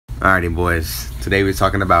Alrighty, boys. Today we're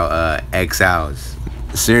talking about Exows.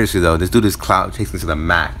 Seriously though, this dude is clout chasing to the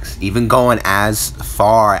max, even going as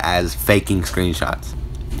far as faking screenshots.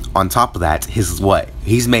 On top of that,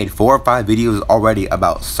 he's made 4 or 5 videos already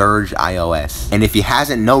about Surge iOS, and if he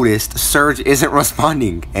hasn't noticed, Surge isn't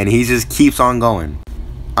responding, and he just keeps on going.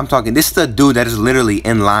 I'm talking, this is a dude that is literally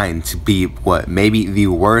in line to be, maybe the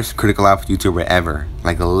worst critical ops YouTuber ever.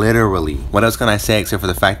 Like, literally. What else can I say except for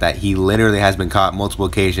the fact that he literally has been caught multiple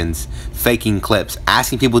occasions faking clips,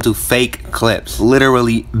 asking people to fake clips,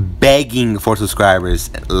 literally begging for subscribers,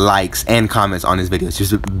 likes, and comments on his videos,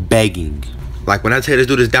 just begging. Like, when I tell you this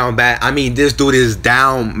dude is down bad, I mean this dude is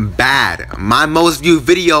down bad. My most viewed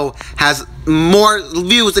video has more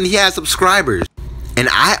views than he has subscribers. And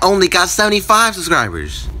I only got 75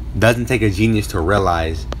 subscribers. Doesn't take a genius to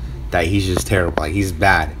realize that he's just terrible. Like, he's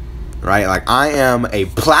bad, right? Like, I am a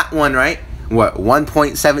plat one, right? What,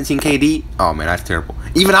 1.17 KD? Oh man, that's terrible.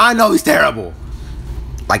 Even I know he's terrible.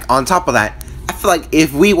 Like, on top of that, I feel like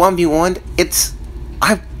if we 1v1'd,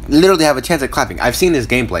 I literally have a chance at clapping. I've seen this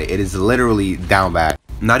gameplay. It is literally down bad.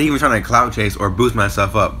 Not even trying to clout chase or boost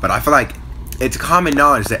myself up, but I feel like it's common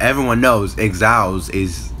knowledge that everyone knows Exows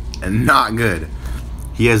is not good.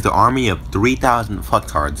 He has the army of 3,000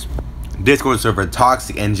 fucktards. Discord server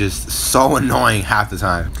toxic and just so annoying half the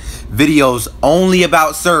time. Videos only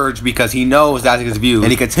about Surge because he knows that's his views,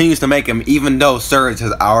 and he continues to make them even though Surge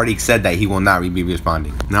has already said that he will not be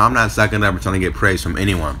responding. Now, I'm not sucking up or trying to get praise from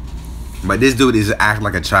anyone, but this dude is acting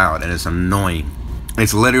like a child and it's annoying.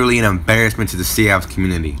 It's literally an embarrassment to the CAFs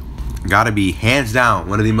community. Gotta be hands down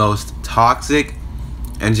one of the most toxic.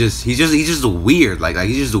 And he's just weird. Like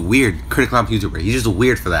he's just a weird critical ops YouTuber. He's just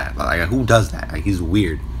weird for that. Like, who does that? Like, he's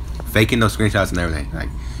weird, faking those screenshots and everything.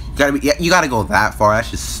 Like, you gotta go that far.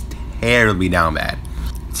 That's just terribly down bad.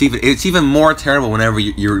 It's even more terrible whenever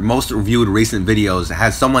your most viewed recent videos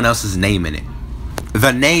has someone else's name in it.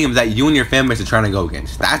 The name that you and your fan base are trying to go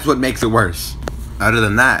against. That's what makes it worse. Other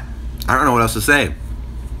than that, I don't know what else to say.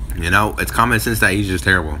 You know, it's common sense that he's just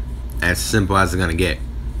terrible, and it's as simple as it's gonna get.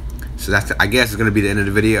 So I guess it's gonna be the end of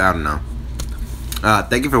the video. I don't know.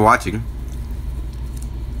 Thank you for watching.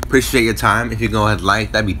 Appreciate your time. If you go ahead and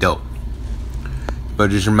like, that'd be dope. But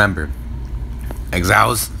just remember,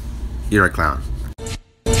 Exows, you're a clown.